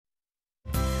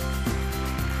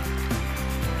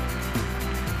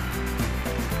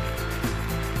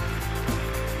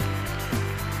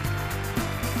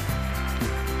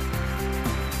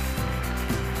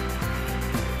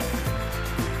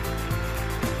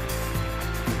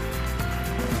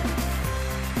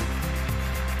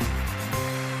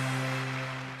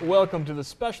welcome to the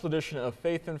special edition of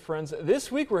Faith and Friends. This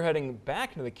week we're heading back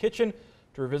into the kitchen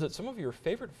to revisit some of your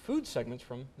favorite food segments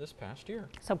from this past year.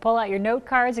 So pull out your note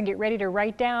cards and get ready to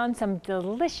write down some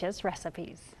delicious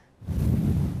recipes.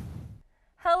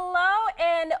 Hello,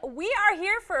 and we are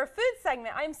here for a food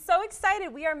segment. I'm so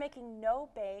excited. We are making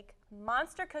no-bake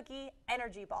monster cookie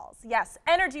energy balls. Yes,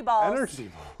 energy balls. Energy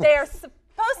balls. They are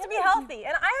supposed to be healthy,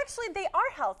 and they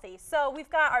are healthy. So we've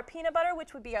got our peanut butter,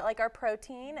 which would be like our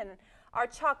protein, and our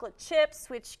chocolate chips,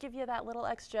 which give you that little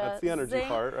extra That's the energy zing.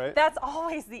 part, right? That's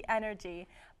always the energy.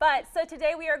 But so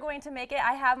today we are going to make it.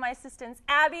 I have my assistants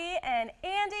Abby and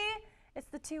Andy. It's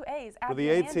the two A's. For Abby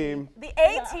the and A-team. Andy. The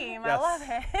A-team. Yes. I love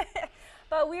it.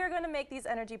 But we are going to make these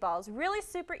energy balls. Really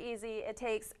super easy. It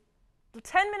takes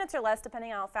 10 minutes or less,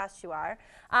 depending on how fast you are.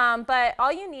 But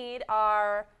all you need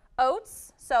are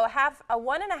oats, so a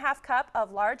 1.5 cup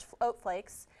of large oat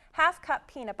flakes, 1/2 cup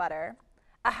peanut butter,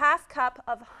 a 1/2 cup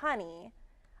of honey,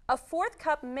 a 1/4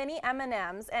 cup mini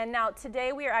M&Ms, and now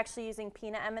today we are actually using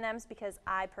peanut M&Ms because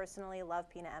I personally love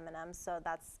peanut M&Ms, so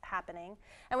that's happening.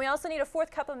 And we also need a 1/4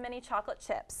 cup of mini chocolate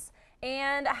chips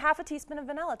and a 1/2 teaspoon of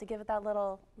vanilla to give it that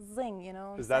little zing, you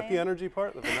know what Is I'm that the energy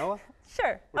part, the vanilla?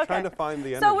 Sure. We're okay. trying to find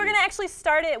the energy. So we're going to actually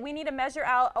start it. We need to measure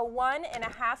out a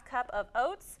 1.5 cup of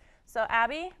oats. So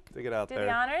Abby, Dig it out do there.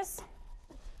 the honors.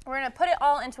 We're going to put it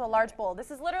all into a large bowl. This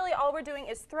is literally all we're doing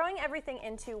is throwing everything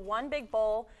into one big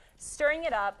bowl, stirring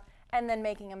it up, and then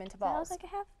making them into balls. That looks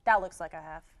like a half? That looks like a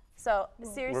half. So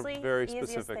seriously, very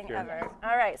easiest specific thing here. ever.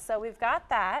 All right, so we've got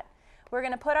that. We're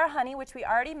going to put our honey, which we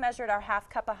already measured our 1/2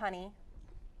 cup of honey.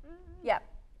 Yep.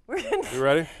 You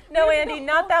ready? No, Andy,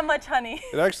 not that much honey.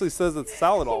 It actually says it's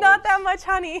salad olives. Not that much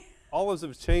honey. Olives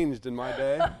have changed in my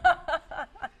day.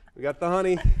 We got the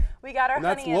honey. We got our And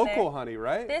honey that's in there. local honey,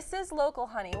 right? This is local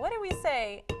honey. What did we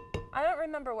say? I don't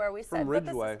remember where we said. From but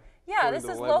this Ridgeway. is- Yeah, according this to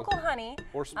the is label. local honey.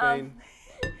 Or Spain.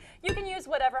 You can use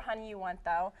whatever honey you want,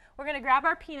 though. We're going to grab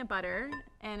our peanut butter,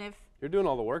 and if You're doing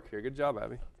all the work here. Good job,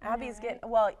 Abby. Abby's getting,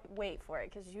 well, wait for it,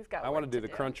 because you've got I work want to do to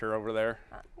the cruncher over there.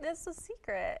 This is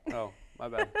secret. Oh, my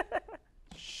bad.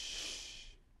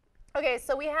 Okay,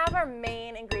 so we have our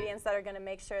main ingredients that are going to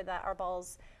make sure that our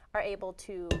balls are able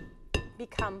to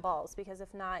become balls, because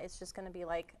if not, it's just going to be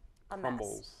like a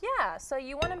Crumbles. mess. Yeah, so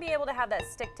you want to be able to have that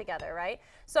stick together, right?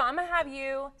 So I'm going to have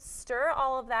you stir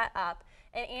all of that up.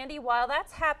 And Andy, while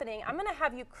that's happening, I'm going to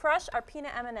have you crush our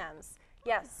peanut M&Ms.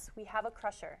 Yes, we have a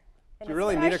crusher. Do you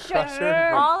really need a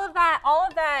crusher? All of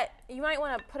that, you might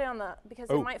want to put it on the, because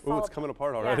it might fall. Oh, it's coming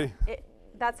apart already. Yeah,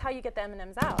 that's how you get the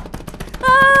M&Ms out.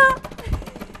 Ah!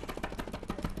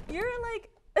 You're like,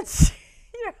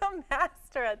 you're a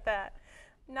master at that.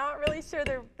 Not really sure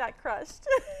they're that crushed.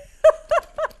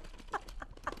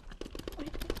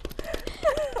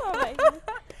 Oh my goodness.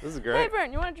 This is Hey, great.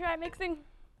 Brent, you want to try mixing?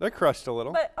 They're crushed a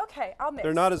little. But okay, I'll mix.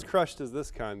 They're not as crushed as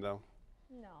this kind, though.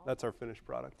 No. That's our finished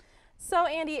product. So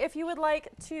Andy, if you would like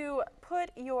to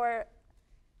put your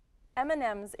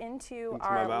M&Ms into my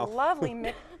our mouth. lovely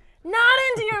mix. Not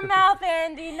into your mouth,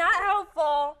 Andy. Not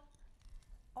helpful.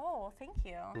 Oh, thank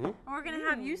you. And we're gonna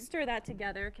have you stir that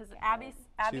together because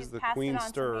Abby's the passed queen it on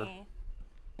stirrer. to me.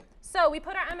 So we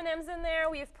put our M&Ms in there.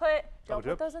 We've put don't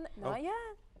Chocolate put those chips? in there. Oh. Not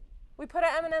yet. We put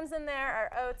our M&Ms in there,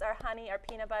 our oats, our honey, our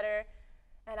peanut butter,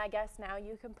 and I guess now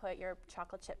you can put your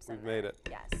chocolate chips in We've there. made it.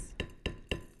 Yes.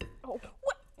 Oh.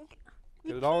 What?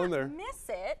 Get it all in there. Miss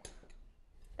it.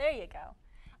 There you go.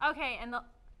 Okay, and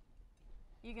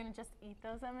you gonna just eat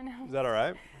those M&Ms? Is that all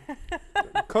right?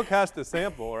 Cook has to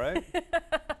sample, right?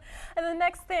 And the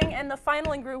next thing, and the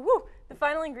final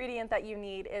ingredient that you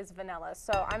need is vanilla.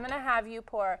 So I'm gonna have you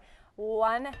pour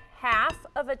 1/2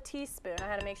 of a teaspoon. I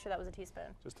had to make sure that was a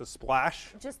teaspoon. Just a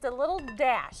splash. Just a little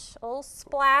dash, a little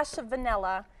splash of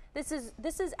vanilla. This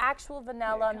is actual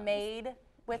vanilla made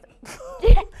with.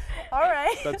 All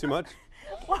right. Is that too much?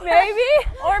 Maybe.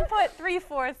 Or put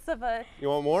 3/4 of a. You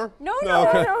want more? No,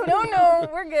 okay. no,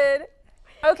 we're good.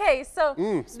 Okay, so.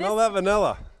 Smell that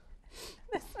vanilla.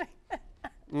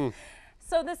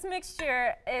 So this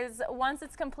mixture is, once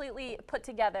it's completely put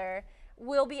together,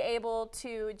 we'll be able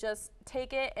to just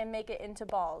take it and make it into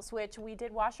balls, which we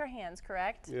did wash our hands,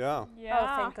 correct? Yeah.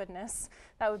 Oh, thank goodness.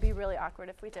 That would be really awkward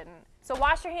if we didn't. So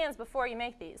wash your hands before you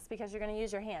make these because you're going to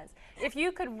use your hands. If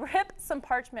you could rip some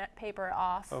parchment paper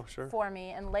off for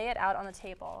me and lay it out on the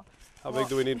table. How big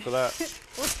do we need for that?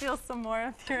 We'll steal some more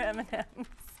of your M&Ms.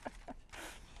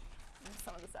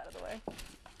 Some of this out of the way.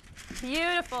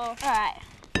 Beautiful. All right.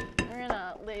 We're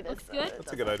gonna lay this. Looks good.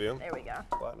 That's a good idea. There we go.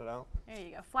 Flatten it out. There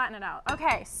you go. Flatten it out.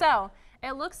 Okay, so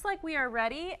it looks like we are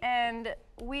ready, and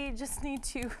we just need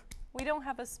to We don't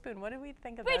have a spoon. What did we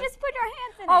think of We this? just put our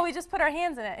hands in it. Oh, we just put our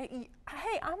hands in it.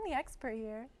 Hey, I'm the expert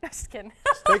here. Just kidding.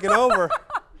 It's taking over.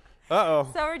 Uh-oh.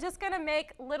 So we're just gonna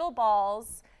make little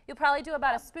balls. You'll probably do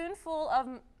about a spoonful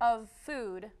of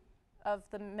food, of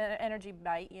the energy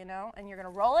bite, you know, and you're gonna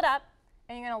roll it up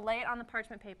and you're gonna lay it on the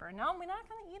parchment paper. No, we're not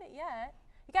gonna eat it yet.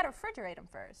 You gotta refrigerate them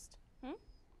first.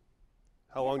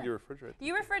 How long do you refrigerate them?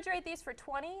 You refrigerate these for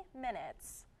 20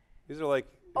 minutes. These are like,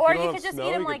 if Or you you don't could have just snow,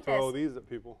 eat 'em you like could throw this. these at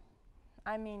people.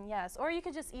 I mean, yes. Or you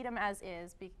could just eat them as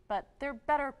is, but they're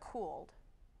better cooled.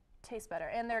 Taste better,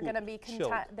 and they're Cool. gonna be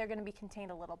Chilled. they're gonna be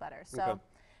contained a little better. So Okay.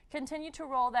 continue to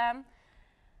roll them.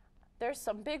 There's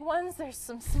some big ones. There's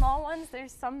some small ones.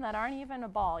 There's some that aren't even a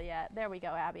ball yet. There we go,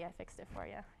 Abby. I fixed it for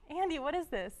you. Andy, what is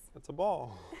this? It's a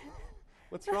ball.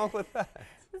 What's wrong with that?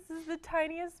 This is the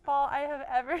tiniest ball I have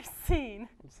ever seen.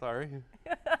 I'm sorry.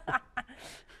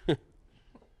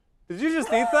 Did you just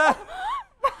eat that?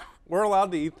 We're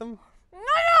allowed to eat them?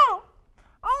 No!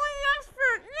 Only the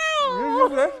expert!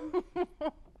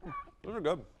 No! Those are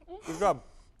good. Good job.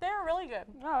 They're really good.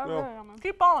 Oh, No. really yummy.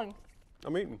 Keep balling.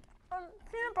 I'm eating.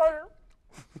 Peanut butter.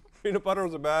 Peanut butter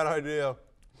was a bad idea.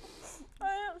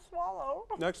 I didn't swallow.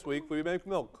 Next week, we make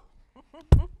milk.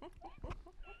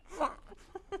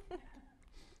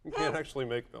 You can't actually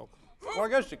make milk. Well, I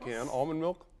guess you can. Almond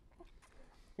milk.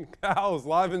 Cows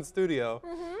live in studio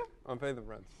on Faith and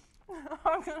Friends.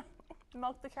 I'm gonna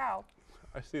milk the cow.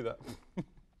 I see that.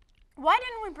 Why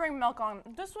didn't we bring milk on?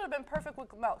 This would have been perfect with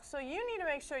milk. So you need to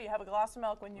make sure you have a glass of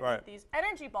milk when you Right. eat these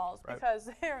energy balls Right. because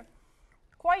they're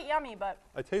quite yummy. But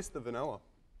I taste the vanilla.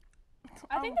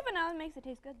 I think the vanilla makes it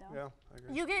taste good though. Yeah, I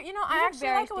agree. you get, I These are actually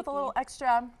very like it with a sticky.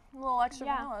 little extra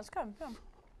Yeah. vanilla. It's good. Yeah.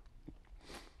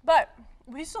 But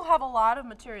we still have a lot of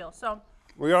material. So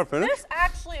We gotta finish? this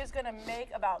actually is going to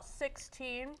make about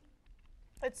 16.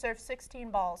 It serves 16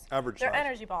 balls. Average They're size.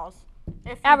 energy balls.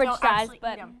 If you Average don't size, actually eat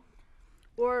but- 'em.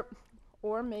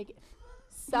 Or make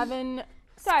 7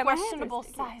 Sorry, my hands are questionable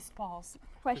sticky. size balls.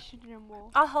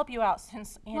 Questionable. I'll help you out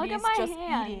since at Andy's my just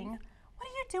hand. eating. What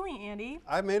are you doing, Andy?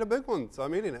 I made a big one, so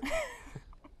I'm eating it.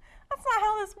 That's not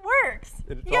how this works.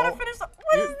 It's You gotta all- finish.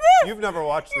 What is You- this? You've never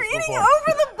watched You're this eating before.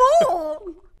 over the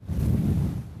bowl.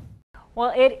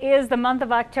 Well, it is the month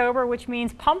of October, which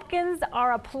means pumpkins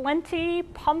are aplenty.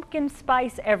 Pumpkin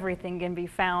spice everything can be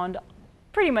found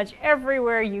pretty much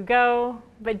everywhere you go.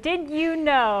 But did you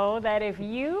know that if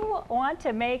you want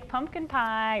to make pumpkin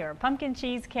pie or pumpkin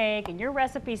cheesecake and your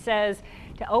recipe says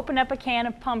to open up a can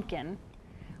of pumpkin,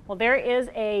 well, there is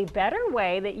a better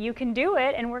way that you can do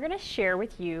it, and we're going to share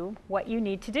with you what you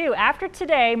need to do. After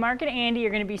today, Mark and Andy are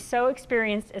going to be so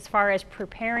experienced as far as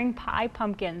preparing pie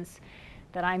pumpkins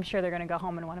that I'm sure they're going to go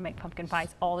home and want to make pumpkin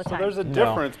pies all the So time. there's a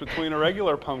difference between a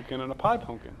regular pumpkin and a pie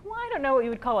pumpkin. Well, I don't know what you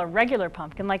would call a regular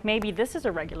pumpkin, like maybe this is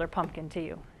a regular pumpkin to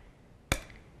you.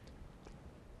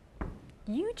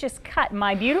 You just cut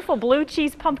my beautiful blue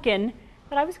cheese pumpkin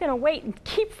that I was going to wait and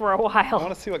keep for a I while.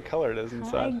 want to see what color it is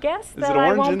inside. I guess Is that it I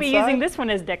orange won't be inside? using this one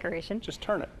as decoration. Just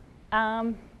turn it.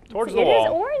 Towards the It wall.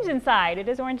 is orange inside. It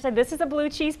is orange inside. This is a blue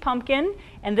cheese pumpkin,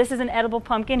 and this is an edible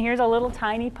pumpkin. Here's a little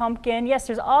tiny pumpkin. Yes,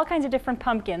 there's all kinds of different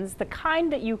pumpkins. The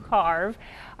kind that you carve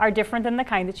are different than the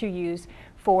kind that you use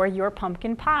for your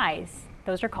pumpkin pies.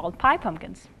 Those are called pie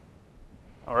pumpkins.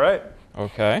 All right.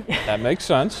 Okay, that makes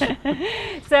sense.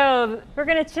 So we're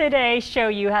going to today show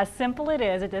you how simple it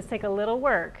is. It does take a little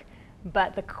work,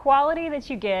 but the quality that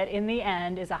you get in the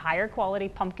end is a higher quality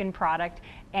pumpkin product,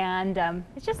 and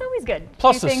it's just always good. to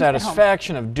Plus do the things at home.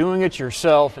 satisfaction of doing it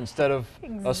yourself instead of a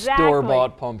Exactly.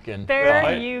 store-bought pumpkin. There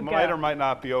Might- you go. Might or might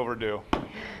not be overdue.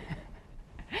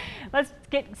 Let's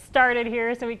get started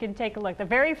here so we can take a look. The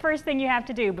very first thing you have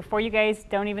to do before you guys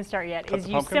don't even start yet Cut is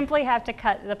the you pumpkin? simply have to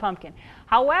cut the pumpkin.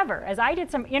 However, as I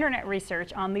did some internet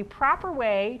research on the proper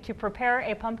way to prepare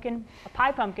a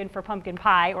pie pumpkin for pumpkin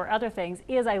pie or other things,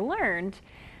 is I learned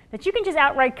that you can just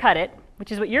outright cut it,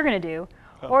 which is what you're going to do,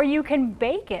 or you can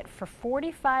bake it for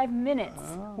 45 minutes,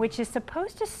 which is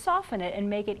supposed to soften it and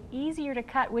make it easier to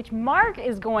cut, which Mark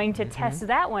is going to test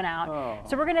that one out.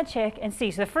 So we're going to check and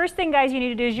see. So the first thing, guys, you need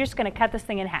to do is you're just going to cut this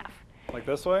thing in half. Like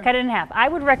this way? Cut it in half. I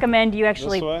would recommend you This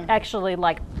way? actually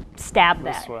like stab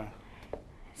This that way.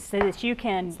 so that you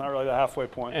can. It's not really the halfway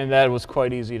point. And that was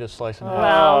quite easy to slice in half.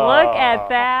 Well, look at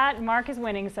that. Mark is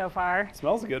winning so far.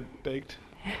 Smells good baked.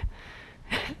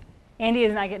 Andy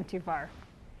is not getting too far.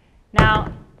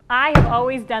 Now, I have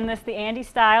always done this the Andy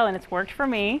style, and it's worked for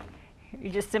me. You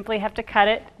just simply have to cut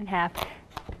it in half.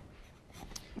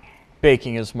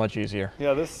 Baking is much easier.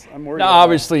 Yeah, this, I'm worried Now, about.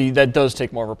 obviously, that does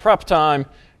take more of a prep time.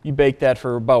 You bake that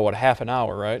for about, what, half an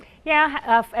hour, right? Yeah,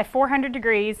 at 400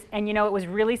 degrees, and you know, it was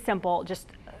really simple. Just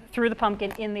threw the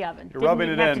pumpkin in the oven. You're rubbing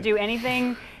Didn't it have in. to do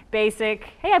anything basic.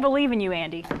 Hey, I believe in you,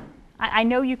 Andy. I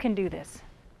know you can do this.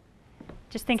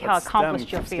 Just think how That accomplished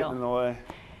stem you'll keeps getting in feel. the way.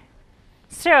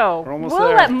 So We're almost we'll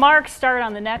there. let Mark start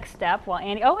on the next step while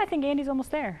Andy, oh, I think Andy's almost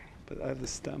there. But I have the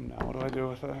stem now. What do I do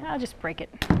with that? I'll just break it.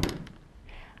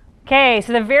 Okay,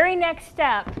 so the very next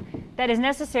step that is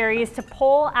necessary is to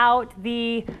pull out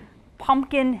the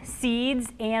pumpkin seeds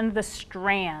and the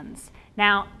strands.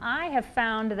 Now, I have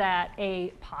found that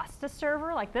a pasta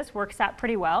server like this works out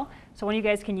pretty well. So one of you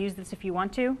guys can use this if you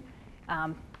want to.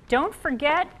 Don't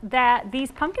forget that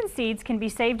these pumpkin seeds can be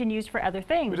saved and used for other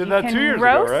things. We did that 2 years ago,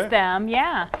 roast right? them,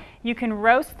 yeah. You can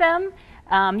roast them.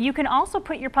 You can also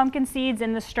put your pumpkin seeds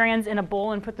and the strands in a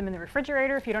bowl and put them in the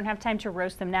refrigerator. If you don't have time to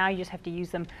roast them now, you just have to use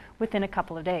them within a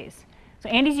couple of days. So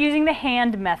Andy's using the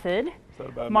hand method. Is that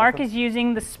a bad Mark method? is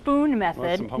using the spoon some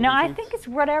method. pumpkin No, I seeds? think it's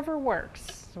whatever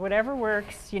works. Whatever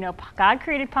works. You know, God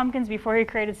created pumpkins before He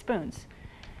created spoons.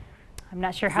 I'm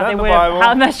not sure how that they in the would have. Bible?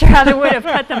 I'm not sure how they would have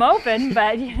cut them open,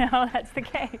 but you know that's the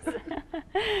case.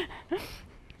 So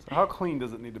how clean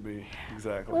does it need to be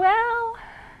exactly? Well,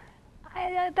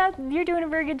 you're doing a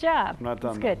very good job. I'm not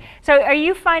done That's good. then. So are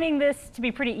you finding this to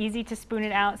be pretty easy to spoon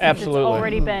it out since Absolutely. it's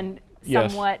already been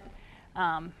Yes. somewhat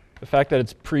The fact that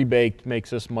it's pre-baked makes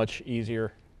this much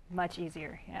easier. much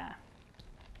easier? Yeah.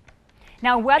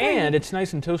 Now whether And you, it's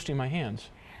nice and toasty in my hands.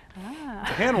 A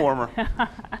hand warmer.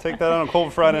 Take that on a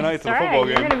cold Friday night to the all right, football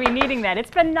you're game. going to be needing that. It's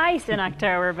been nice in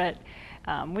October, but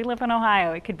we live in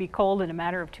Ohio. It could be cold in a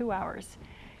matter of 2 hours.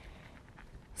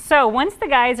 So once the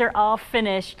guys are all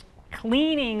finished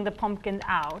cleaning the pumpkins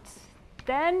out,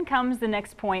 then comes the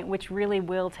next point, which really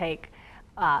will take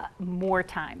more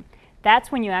time.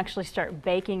 That's when you actually start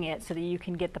baking it so that you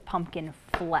can get the pumpkin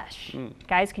flesh.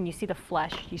 Guys, can you see the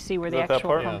flesh? You see where Is the that that actual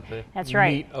part? pumpkin? That's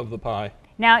right. Meat of the pie.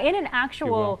 Now, in an will.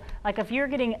 actual, like if you're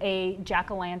getting a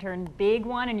jack-o'-lantern big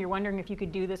one and you're wondering if you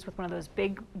could do this with one of those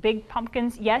big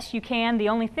pumpkins, yes, you can. The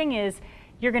only thing is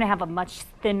you're going to have a much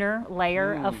thinner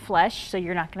layer of flesh, so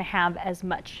you're not going to have as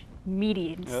much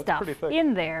meaty that's stuff pretty thick.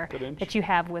 in there Good inch. that you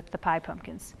have with the pie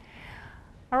pumpkins.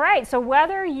 All right, so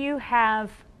whether you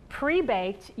have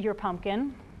pre-baked your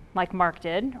pumpkin, like Mark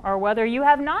did, or whether you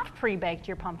have not pre-baked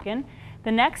your pumpkin,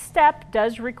 the next step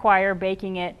does require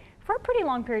baking it for a pretty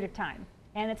long period of time.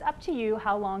 And it's up to you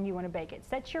how long you want to bake it.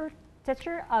 Set your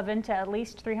oven to at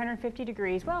least 350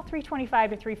 degrees, well, 325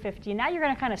 to 350. Now you're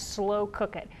going to kind of slow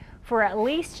cook it for at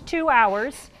least 2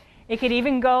 hours. It could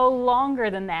even go longer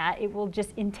than that. It will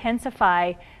just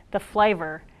intensify the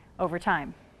flavor over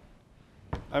time.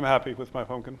 I'm happy with my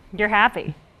pumpkin. You're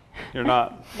happy. You're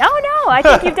not. No, I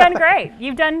think you've done great.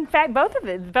 You've done, in fact, both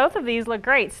of these look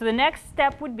great. So the next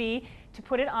step would be to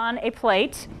put it on a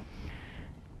plate,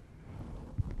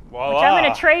 Voila. which I'm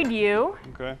going to trade you.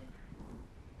 Okay.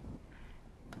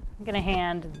 I'm going to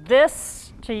hand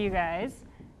this to you guys.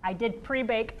 I did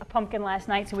pre-bake a pumpkin last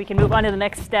night, so we can move on to the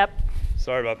next step.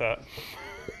 Sorry about that.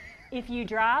 If you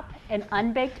drop an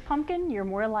unbaked pumpkin, you're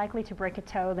more likely to break a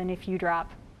toe than if you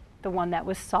drop the one that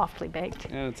was softly baked.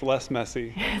 And it's less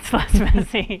messy. It's less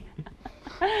messy.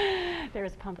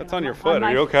 There's a pumpkin. That's on your my- foot. on Are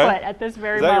my you okay? foot at this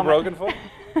very Is that your moment. broken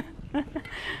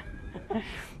foot?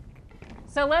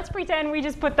 So let's pretend we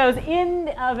just put those in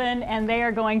the oven and they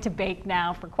are going to bake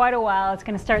now for quite a while. It's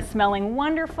going to start smelling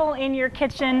wonderful in your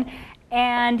kitchen.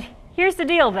 And here's the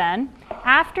deal then.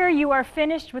 After you are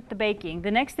finished with the baking,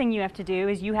 the next thing you have to do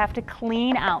is you have to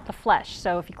clean out the flesh.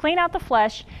 So if you clean out the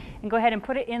flesh and go ahead and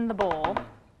put it in the bowl.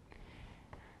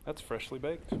 That's freshly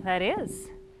baked. That is.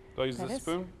 Do I use That this is.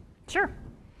 spoon? Sure.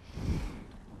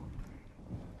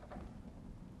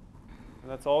 And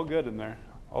that's all good in there.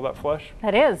 All that flesh.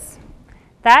 That is.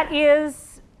 That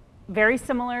is very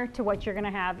similar to what you're going to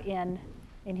have in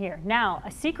here. Now, a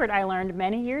secret I learned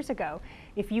many years ago,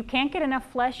 if you can't get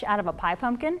enough flesh out of a pie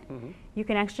pumpkin, you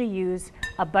can actually use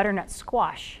a butternut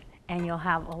squash and you'll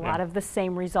have a lot of the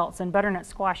same results. And butternut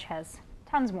squash has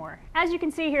tons more. As you can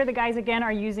see here, the guys again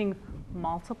are using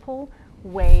multiple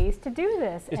ways to do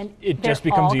this. And It they're just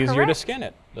becomes all easier to correct. skin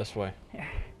it this way.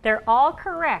 They're all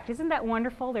correct. Isn't that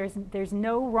wonderful? There's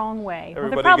no wrong way. Well, there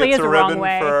Everybody probably gets is a a wrong ribbon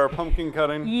way. for our pumpkin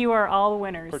cutting You are all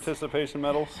winners. participation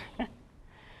medals.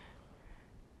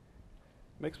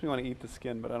 Makes me want to eat the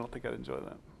skin, but I don't think I'd enjoy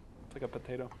that. It's like a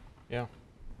potato. Yeah.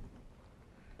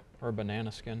 Or a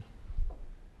banana skin.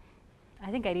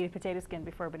 I think I'd eat a potato skin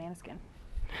before a banana skin.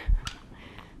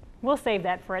 We'll save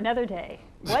that for another day.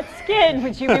 What skin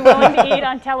would you be willing to eat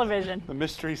on television? The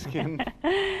mystery skin.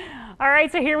 All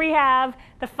right, so here we have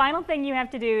the final thing you have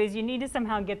to do is you need to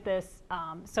somehow get this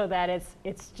so that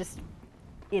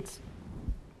it's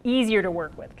easier to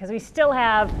work with because we still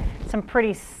have some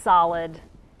pretty solid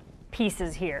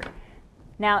pieces here.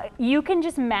 Now, you can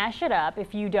just mash it up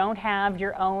if you don't have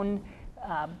your own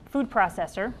food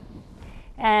processor.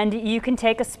 And you can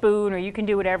take a spoon or you can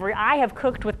do whatever. I have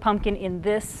cooked with pumpkin in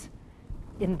this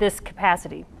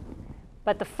capacity.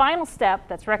 But the final step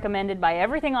that's recommended by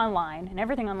everything online, and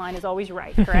everything online is always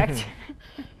right, correct?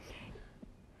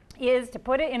 Is to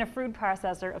put it in a food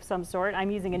processor of some sort.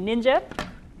 I'm using a Ninja.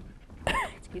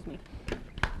 Excuse me.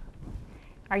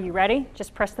 Are you ready?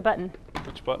 Just press the button.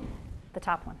 Which button? The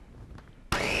top one.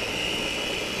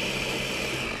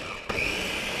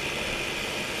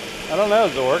 I don't know.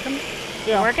 Is it working?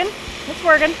 Yeah. Working? It's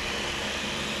working.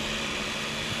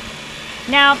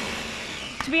 Now,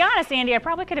 to be honest, Andy, I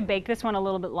probably could have baked this one a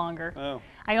little bit longer. Oh.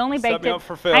 I only baked me it. up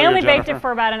for failure, I only baked Jennifer. it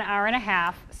for about an hour and a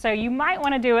half, so you might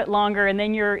want to do it longer, and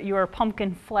then your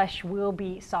pumpkin flesh will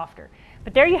be softer.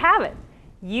 But there you have it.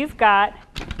 You've got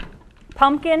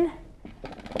pumpkin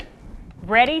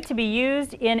ready to be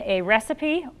used in a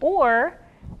recipe or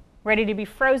ready to be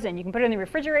frozen. You can put it in the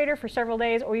refrigerator for several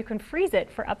days, or you can freeze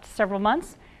it for up to several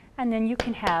months, and then you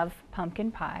can have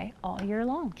pumpkin pie all year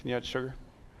long. Can you add sugar?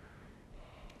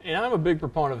 And I'm a big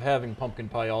proponent of having pumpkin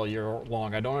pie all year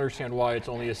long. I don't understand why it's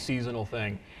only a seasonal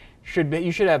thing.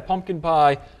 You should have pumpkin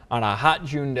pie on a hot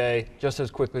June day just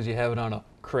as quickly as you have it on a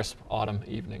crisp autumn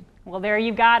evening. Well, there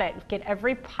you got it. Get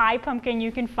every pie pumpkin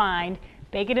you can find,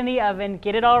 bake it in the oven,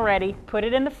 get it all ready, put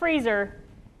it in the freezer,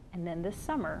 and then this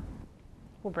summer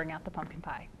we'll bring out the pumpkin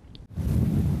pie.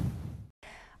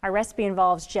 Our recipe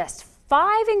involves just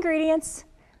 5 ingredients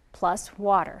plus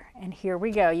water. And here we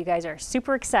go. You guys are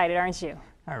super excited, aren't you?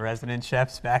 Our resident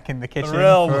chef's back in the kitchen.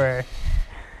 Thrilled. For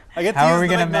I get to how use are we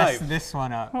the going to big mess knife. this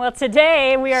one up? Well,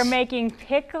 today we are making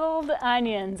pickled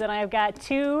onions, and I've got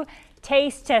 2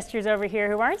 taste testers over here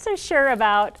who aren't so sure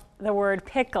about the word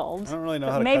pickled. I don't really know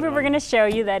but how to maybe cut an we're going to show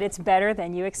you that it's better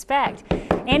than you expect.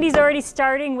 Andy's already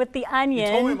starting with the You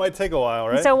onion. told me it might take a while,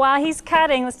 right? So while he's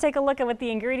cutting, let's take a look at what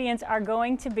the ingredients are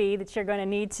going to be that you're going to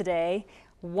need today.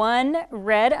 1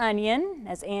 red onion,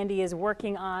 as Andy is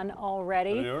working on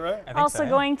already. Did I do it right? I think Also so, yeah.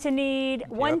 going to need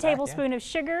 1 it back, tablespoon of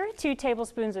sugar, 2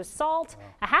 tablespoons of salt,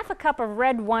 a half a cup of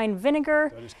red wine vinegar,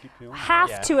 Do I just keep peeling?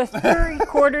 half Yeah. to a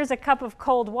 3/4 a cup of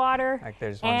cold water, Like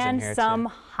there's ones in and here, some too.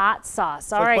 hot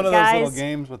sauce. All like right, one of those little guys,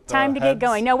 games with, time to get heads.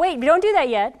 going. No, wait, we don't do that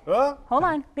yet. Huh? Hold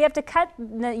on. We have to cut.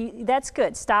 No, that's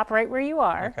good. Stop right where you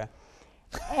are. Okay.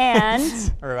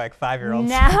 And We're like 5-year-olds.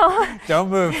 now, Don't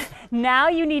move. now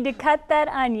you need to cut that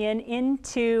onion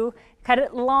cut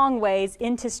it long ways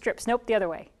into strips. Nope, the other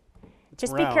way.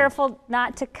 Just be round. careful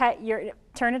not to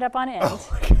turn it up on end. Oh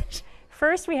my gosh.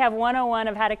 First, we have 101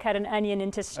 of how to cut an onion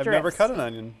into strips. I've never cut an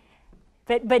onion.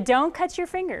 But don't cut your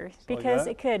fingers because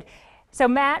that? it could. So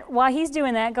Matt, while he's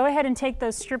doing that, go ahead and take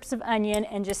those strips of onion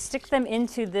and just stick them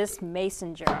into this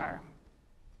mason jar.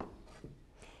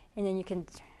 And then you can.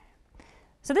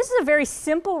 So this is a very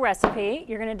simple recipe.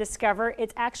 You're going to discover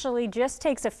it actually just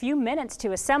takes a few minutes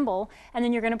to assemble, and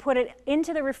then you're going to put it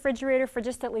into the refrigerator for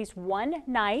just at least 1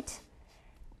 night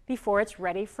before it's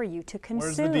ready for you to consume.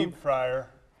 Where's the deep fryer?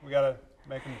 We gotta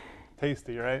make them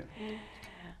tasty, right?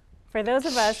 For those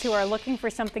of us who are looking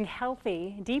for something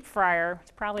healthy, deep fryer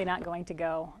is probably not going to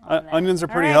go on that. Onions are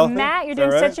pretty All right, healthy. Matt, you're Is that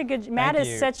doing right? such a good. Matt Thank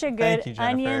is you. such a good Thank you,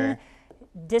 onion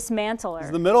Jennifer. dismantler. Is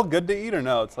the middle good to eat or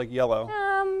no? It's like yellow.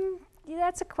 Yeah,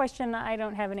 that's a question I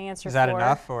don't have an answer Is that for.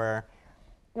 enough or?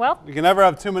 Well, You can never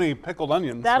have too many pickled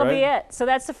onions, that'll right? be it. So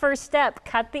that's the first step.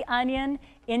 Cut the onion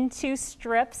into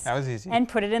strips. That was easy. And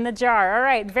put it in the jar. All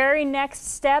right, very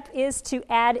next step is to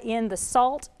add in the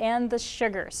salt and the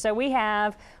sugar. So we're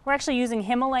actually using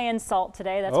Himalayan salt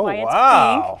today. That's Oh, why it's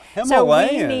wow. pink. So we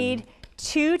Himalayan. need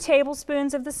 2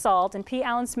 tablespoons of the salt, and P.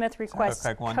 Allen Smith requests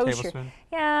like 1 kosher. tablespoon?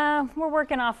 Yeah, we're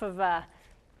working off of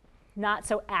not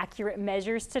so accurate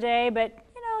measures today, but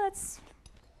you know that's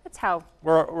how.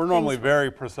 We're normally very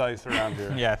precise around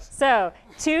here. Yes. So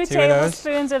 2 those.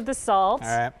 tablespoons of the salt.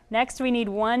 All right. Next, we need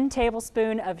 1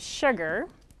 tablespoon of sugar.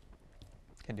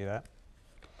 Can do that.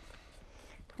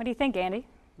 What do you think, Andy?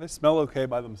 They smell okay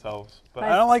by themselves, but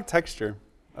By- I don't like texture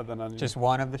of an onion. Just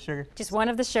 1 of the sugar? Just 1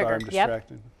 of the Sorry, sugar. I'm Yep.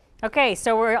 distracted. Okay,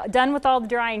 so we're done with all the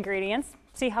dry ingredients.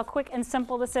 See how quick and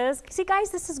simple this is? See,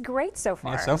 guys, this is great so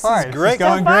far. Yeah, so far, this great. is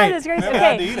going So far, great. this is great. Never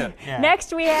had to Okay. eat it. Yeah.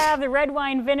 Next, we have the red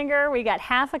wine vinegar. We got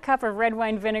half a cup of red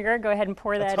wine vinegar. Go ahead and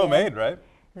pour It's that in. homemade, right?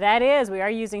 That is. We are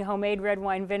using homemade red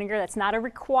wine vinegar. That's not a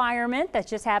requirement. That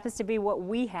just happens to be what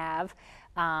we have.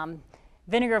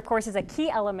 Vinegar, of course, is a key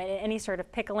element in any sort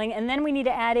of pickling. And then we need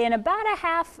to add in about a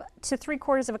half to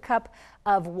 3/4 of a cup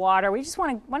of water. We just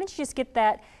want to, why don't you just get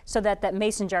that so that that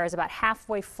mason jar is about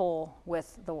halfway full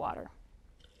with the water.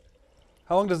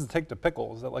 How long does it take to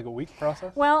pickle? Is that like a week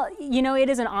process? Well, you know, it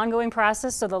is an ongoing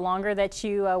process, so the longer that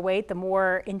you wait, the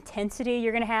more intensity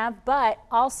you're going to have, but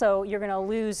also you're going to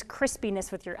lose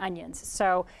crispiness with your onions.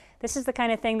 So this is the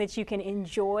kind of thing that you can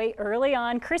enjoy early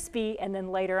on crispy, and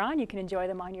then later on you can enjoy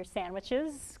them on your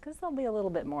sandwiches because they'll be a little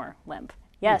bit more limp.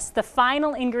 Yes, the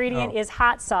final ingredient is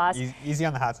hot sauce. Easy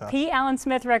on the hot sauce. P. Allen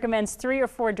Smith recommends 3 or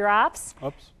 4 drops.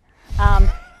 Oops.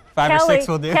 5 or 6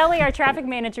 will do. Kelly, our traffic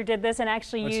manager, did this and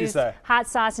actually What'd she used say? hot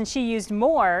sauce, and she used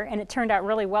more, and it turned out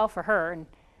really well for her. And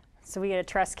so we got to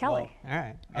trust Kelly. All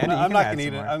right. I'm Andy, you not can add going to eat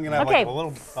some it. more. I'm going to have Okay, like a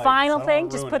little bite, so final I don't thing,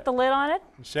 wanna just ruin put the lid on it.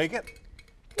 Shake it.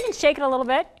 You can shake it a little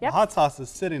bit. The Yep. hot sauce is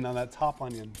sitting on that top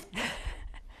onion.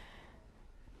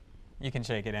 You can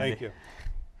shake it, Andy. Thank you.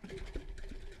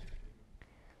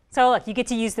 So look, you get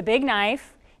to use the big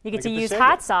knife. You get I to get to use shake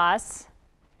hot it. sauce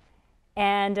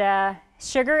and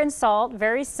sugar and salt.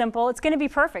 Very simple. It's going to be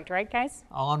perfect, right, guys?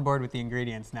 All on board with the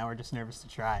ingredients. Now we're just nervous to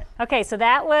try it. Okay, so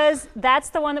that's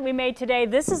the one that we made today.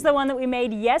 This is the one that we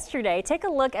made yesterday. Take a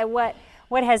look at what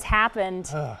has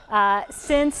happened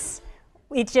since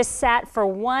it just sat for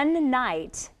one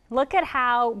night. Look at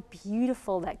how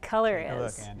beautiful that color Take a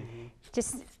is. look, Andy.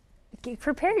 Just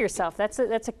prepare yourself. That's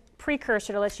a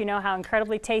precursor to let you know how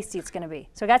incredibly tasty it's going to be.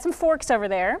 So I got some forks over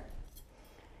there.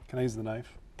 Can I use the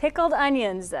knife? Pickled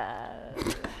onions. I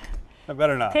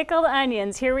better not. Pickled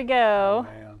onions. Here we go.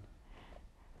 Man.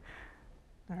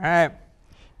 All right.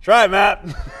 Try it, Matt.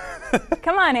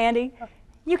 Come on, Andy.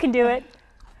 You can do it.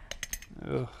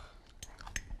 Ugh.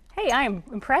 Hey, I am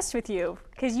impressed with you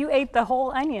because you ate the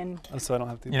whole onion. So I don't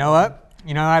have to. You know what?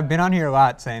 You know, I've been on here a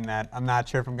lot saying that I'm not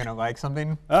sure if I'm going to like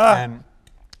something. Ah. And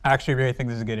I actually really think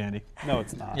this is good, Andy. No,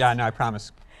 it's not. Yeah, no, I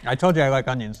promise. I told you I like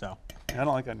onions, though. I don't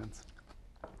like onions.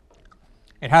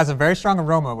 It has a very strong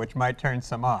aroma, which might turn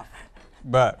some off.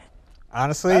 But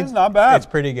honestly, That's not bad. It's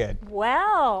pretty good.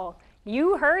 Well,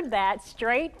 you heard that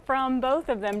straight from both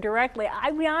of them directly.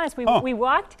 I'll be honest, we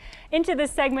walked into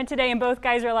this segment today and both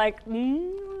guys are like,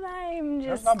 I'm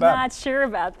just not bad. not sure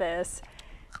about this.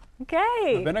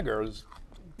 Okay. The vinegar is.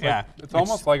 Yeah. It's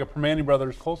almost like a Permane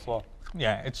Brothers coleslaw,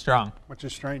 Yeah, it's strong. which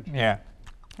is strange. Yeah.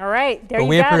 All right, there But you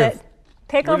we got approve. it.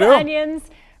 Pickled We do. onions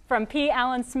from P.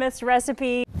 Allen Smith's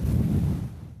recipe.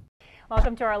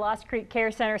 Welcome to our Lost Creek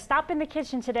Care Center. Stop in the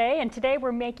kitchen today, and today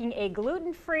we're making a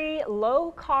gluten-free,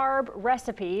 low-carb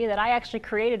recipe that I actually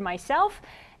created myself,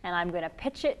 and I'm going to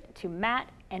pitch it to Matt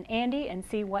and Andy and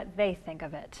see what they think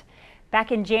of it.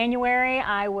 Back in January,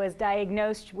 I was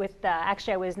diagnosed with,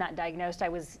 actually I was not diagnosed, I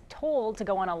was told to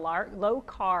go on a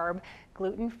low-carb,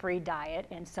 gluten-free diet,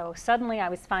 and so suddenly I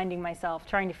was finding myself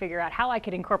trying to figure out how I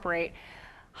could incorporate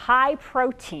high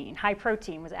protein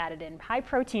was added in, high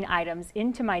protein items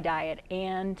into my diet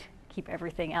and keep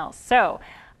everything else. So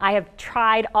I have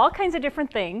tried all kinds of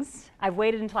different things. I've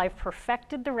waited until I've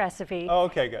perfected the recipe Oh,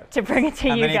 okay, good. to bring it to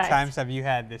How you many guys. times have you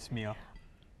had this meal?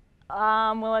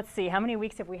 Well, let's see. How many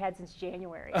weeks have we had since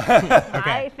January?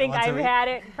 I think Once a I've week? had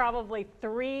it probably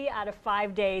 3 out of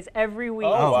 5 days every week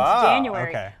Oh, since wow. January.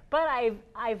 Okay. But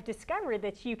I've discovered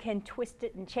that you can twist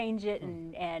it and change it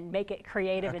and make it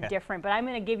creative and Okay. different. But I'm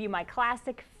going to give you my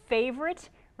classic favorite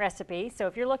recipe. So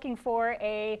if you're looking for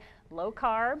a low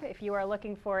carb, if you are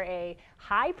looking for a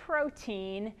high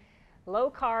protein, low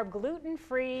carb,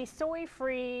 gluten-free,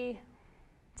 soy-free,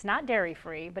 it's not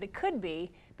dairy-free, but it could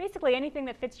be. Basically anything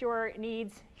that fits your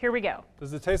needs, here we go.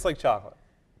 Does it taste like chocolate?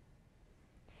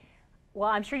 Well,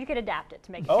 I'm sure you could adapt it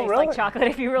to make it Oh, taste really? like chocolate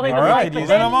if you really All would right, like. well, But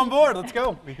then then- I'm on board. Let's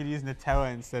go. We could use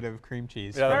Nutella instead of cream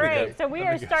cheese. Yeah, All that'd be right, good. so we are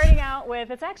That'd be good. starting out with,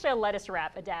 it's actually a lettuce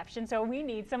wrap adaptation, so we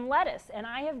need some lettuce. And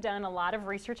I have done a lot of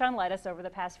research on lettuce over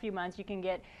the past few months. You can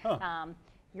get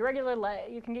your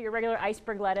regular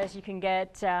iceberg lettuce, you can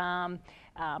get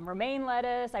romaine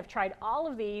lettuce. I've tried all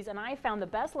of these, and I found the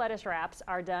best lettuce wraps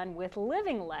are done with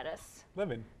living lettuce.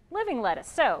 Living. Living lettuce.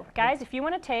 So, guys, if you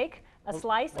want to take a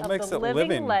slice what of makes the it living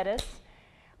living? lettuce,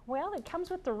 well, it comes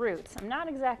with the roots. I'm not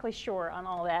exactly sure on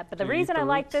all that, but the Do you eat reason the I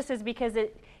like roots? this is because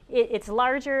it's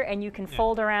larger and you can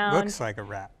fold around. Looks like a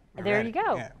wrap. We're There ready. you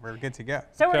go. Yeah, we're good to go.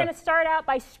 So we're Okay. going to start out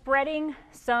by spreading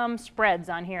some spreads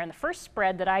on here. And the first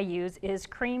spread that I use is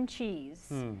cream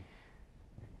cheese.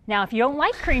 Now, if you don't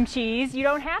like cream cheese, you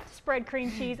don't have to spread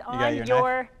cream cheese got on your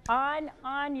your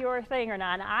on your thing or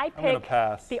not. And I gonna pick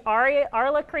pass. the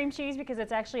Arla cream cheese because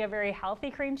it's actually a very healthy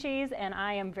cream cheese, and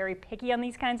I am very picky on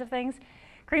these kinds of things.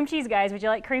 Cream cheese, guys, would you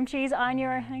like cream cheese on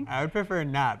your thing? I would prefer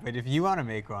not, but if you want to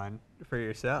make one for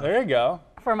yourself. There you go.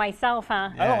 For myself, huh?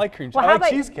 I don't like cream cheese. Well, I how like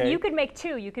about cheesecake. you could make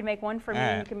two. You could make one for me,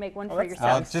 Alright. you can make one for that's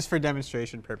yourself. Just for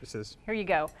demonstration purposes. Here you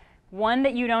go. One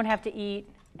that you don't have to eat,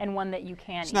 and one that you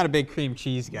can It's eat. not a big cream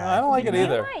cheese guy. No, I don't like it you know?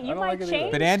 either. You I don't might like it either.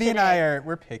 change But Andy and today. I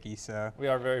we're picky, so. We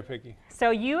are very picky.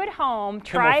 So you at home, Food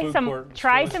try Court some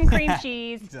stores. cream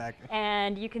cheese, Exactly.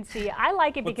 and you can see I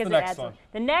like it What's because the it next adds. one?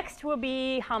 The next will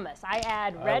be hummus. I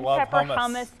add red love pepper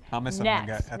hummus. Hummus on the next.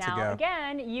 go. That's a Now go.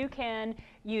 again, you can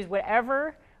use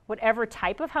whatever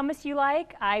type of hummus you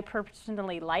like. I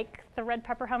personally like the red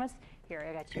pepper hummus. Here,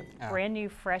 I got you Oh. brand new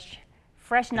fresh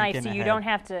knife, so Thinking you ahead.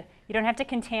 don't have to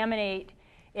contaminate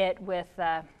it with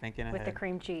Thinking with the ahead.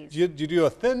 cream cheese. Do you do a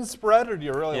thin spread or do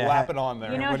you really Yeah, lap it on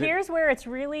there? You know, Would it- here's where it's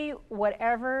really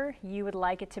whatever you would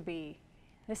like it to be.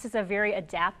 This is a very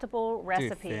adaptable Do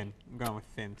recipe. thin. I'm going with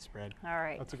thin spread. All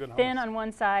right. That's a good Thin hummus. on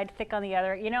one side, thick on the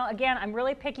other. You know, again, I'm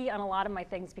really picky on a lot of my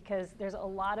things because there's a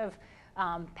lot of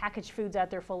packaged foods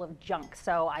out there full of junk.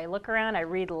 So I look around, I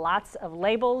read lots of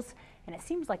labels, and it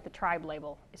seems like the Tribe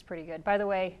label is pretty good. By the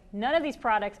way, none of these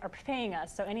products are paying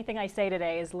us, so anything I say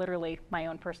today is literally my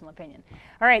own personal opinion.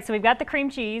 All right, so we've got the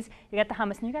cream cheese, you got the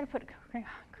hummus, and you got to put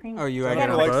cream. Oh, you gotta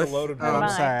added likes both? the loaded Oh, I'm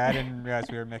ones. sorry. I didn't realize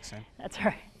we were mixing. That's all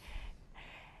right.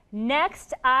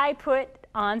 Next, I put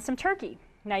on some turkey.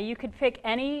 Now, you could pick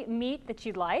any meat that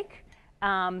you'd like.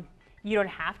 You don't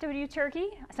have to use turkey.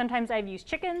 Sometimes I've used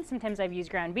chicken, sometimes I've used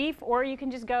ground beef, or you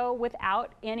can just go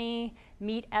without any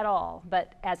meat at all.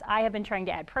 But as I have been trying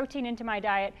to add protein into my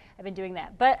diet, I've been doing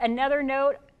that. But another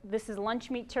note, this is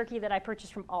lunch meat turkey that I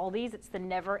purchased from Aldi's. It's the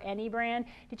Never Any brand.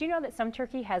 Did you know that some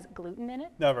turkey has gluten in it?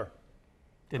 Never.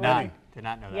 Did Gluten.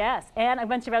 not know that. Yes, and a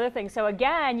bunch of other things. So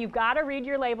again, you've got to read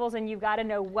your labels and you've got to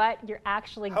know what you're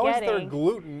actually How is getting. there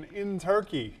gluten in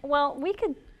turkey? Well, we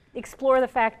could explore the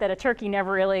fact that a turkey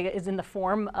never really is in the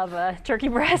form of a turkey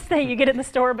breast that you get in the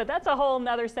store, but that's a whole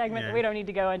nother segment that we don't need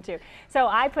to go into. So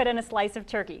I put in a slice of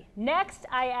turkey. Next,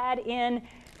 I add in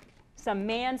some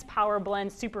Man's Power Blend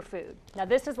Superfood. Now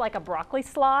this is like a broccoli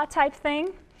slaw type thing,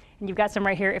 and you've got some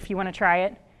right here if you want to try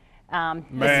it.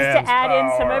 This is to add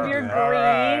in some of your All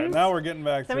right, greens. now we're getting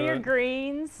back Some to of your it.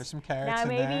 greens. There's some carrots Now in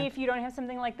maybe there. if you don't have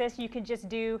something like this, you could just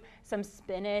do some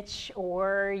spinach,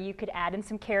 or you could add in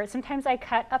some carrots. Sometimes I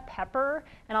cut a pepper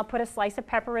and I'll put a slice of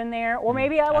pepper in there, or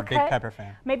maybe I I'm will a big cut. pepper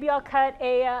fan. Maybe I'll cut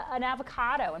an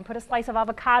avocado and put a slice of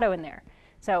avocado in there.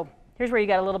 So here's where you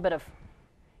got a little bit of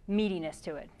meatiness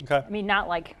to it. Okay. I mean, not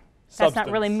like that's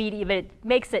not really Substance. meaty, but it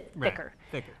makes it Right, thicker.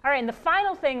 thicker. All right, and the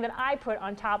final thing that I put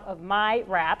on top of my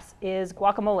wraps is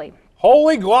guacamole.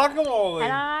 Holy guacamole!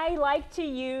 And I like to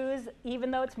use,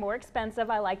 even though it's more expensive,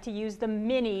 I like to use the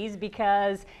minis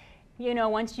because, you know,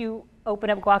 once you open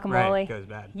up guacamole, Right, it goes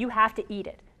bad. you have to eat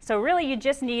it. So really, you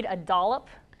just need a dollop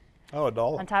Oh, a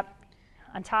dollar. on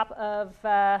top of.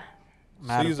 I'm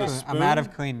out, use a of, I'm out spoon?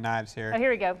 of clean knives here. Oh,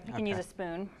 here we go. You can Okay. use a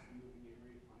spoon.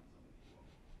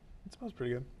 It smells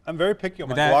pretty good. I'm very picky on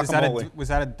my Was guacamole. was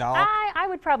that a dollop? I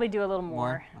would probably do a little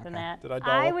more than Okay. that. Did I I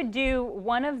dollop? would do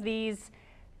one of these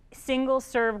single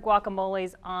serve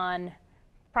guacamoles on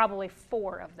probably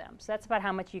 4 of them. So that's about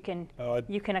how much you can Oh,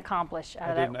 you can accomplish out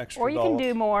I of did that. an extra Or you can do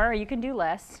dollop. more, or you can do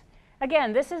less.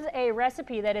 Again, this is a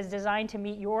recipe that is designed to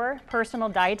meet your personal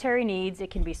dietary needs.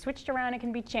 It can be switched around, it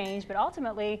can be changed, but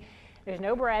ultimately there's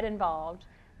no bread involved.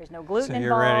 There's no gluten So involved.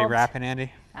 you're ready wrapping,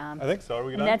 Andy? I think so. Are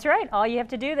we And done? that's right. All you have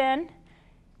to do then,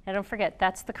 and don't forget,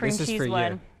 that's the cream This is cheese for you.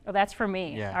 one. Oh, that's for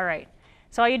me. Yeah. All right.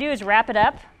 So all you do is wrap it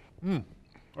up.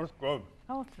 That's good.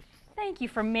 Oh, thank you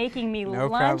for making me No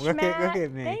lunch, problem. Look Matt.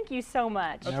 at me. Thank you so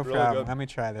much. No really problem. good. Let me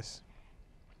try this.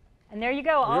 And there you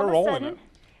go. All You're of a rolling sudden, it.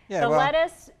 Yeah, the well,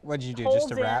 lettuce what'd you do, holds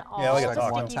just a in wrap? all Yeah, like a the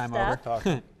taco. one sticky time stuff. over?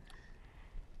 Taco.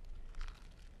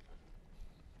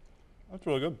 That's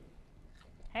really good.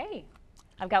 Hey,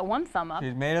 I've got one thumb up.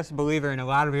 She's made us a believer in a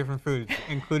lot of different foods,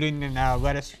 including in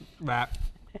lettuce wrap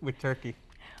with turkey.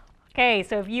 Okay,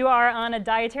 so if you are on a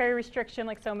dietary restriction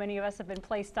like so many of us have been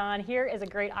placed on, here is a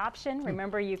great option.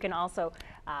 Remember, you can also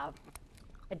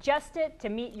adjust it to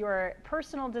meet your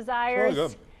personal desires. Really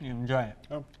good. You enjoy it.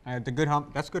 Oh. That's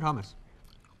good hummus.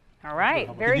 All right,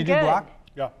 very Did you good. do guac?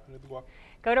 Yeah, I did the guac.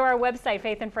 Go to our website,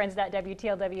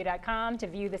 faithandfriends.wtlw.com, to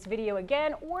view this video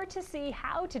again or to see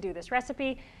how to do this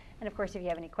recipe. And of course, if you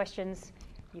have any questions,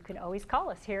 you can always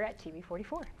call us here at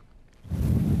TV44.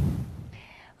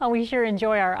 Well, we sure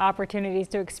enjoy our opportunities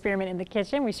to experiment in the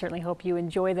kitchen. We certainly hope you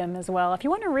enjoy them as well. If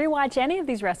you want to rewatch any of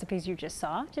these recipes you just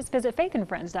saw, just visit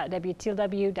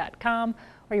faithandfriends.wtlw.com,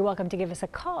 or you're welcome to give us a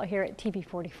call here at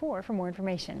TV44 for more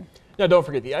information. Now, don't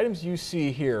forget, the items you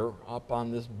see here up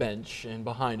on this bench and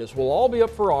behind us will all be up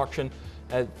for auction,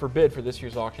 for bid for this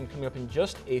year's auction, coming up in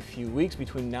just a few weeks.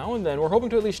 Between now and then, we're hoping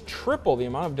to at least triple the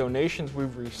amount of donations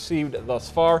we've received thus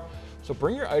far. So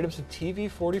bring your items to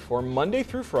TV44 Monday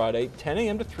through Friday, 10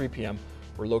 a.m. to 3 p.m.,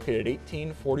 We're located at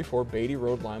 1844 Beatty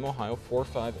Road, Lime, Ohio,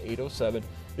 45807.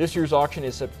 This year's auction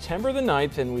is September the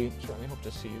 9th, and we certainly hope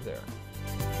to see you there.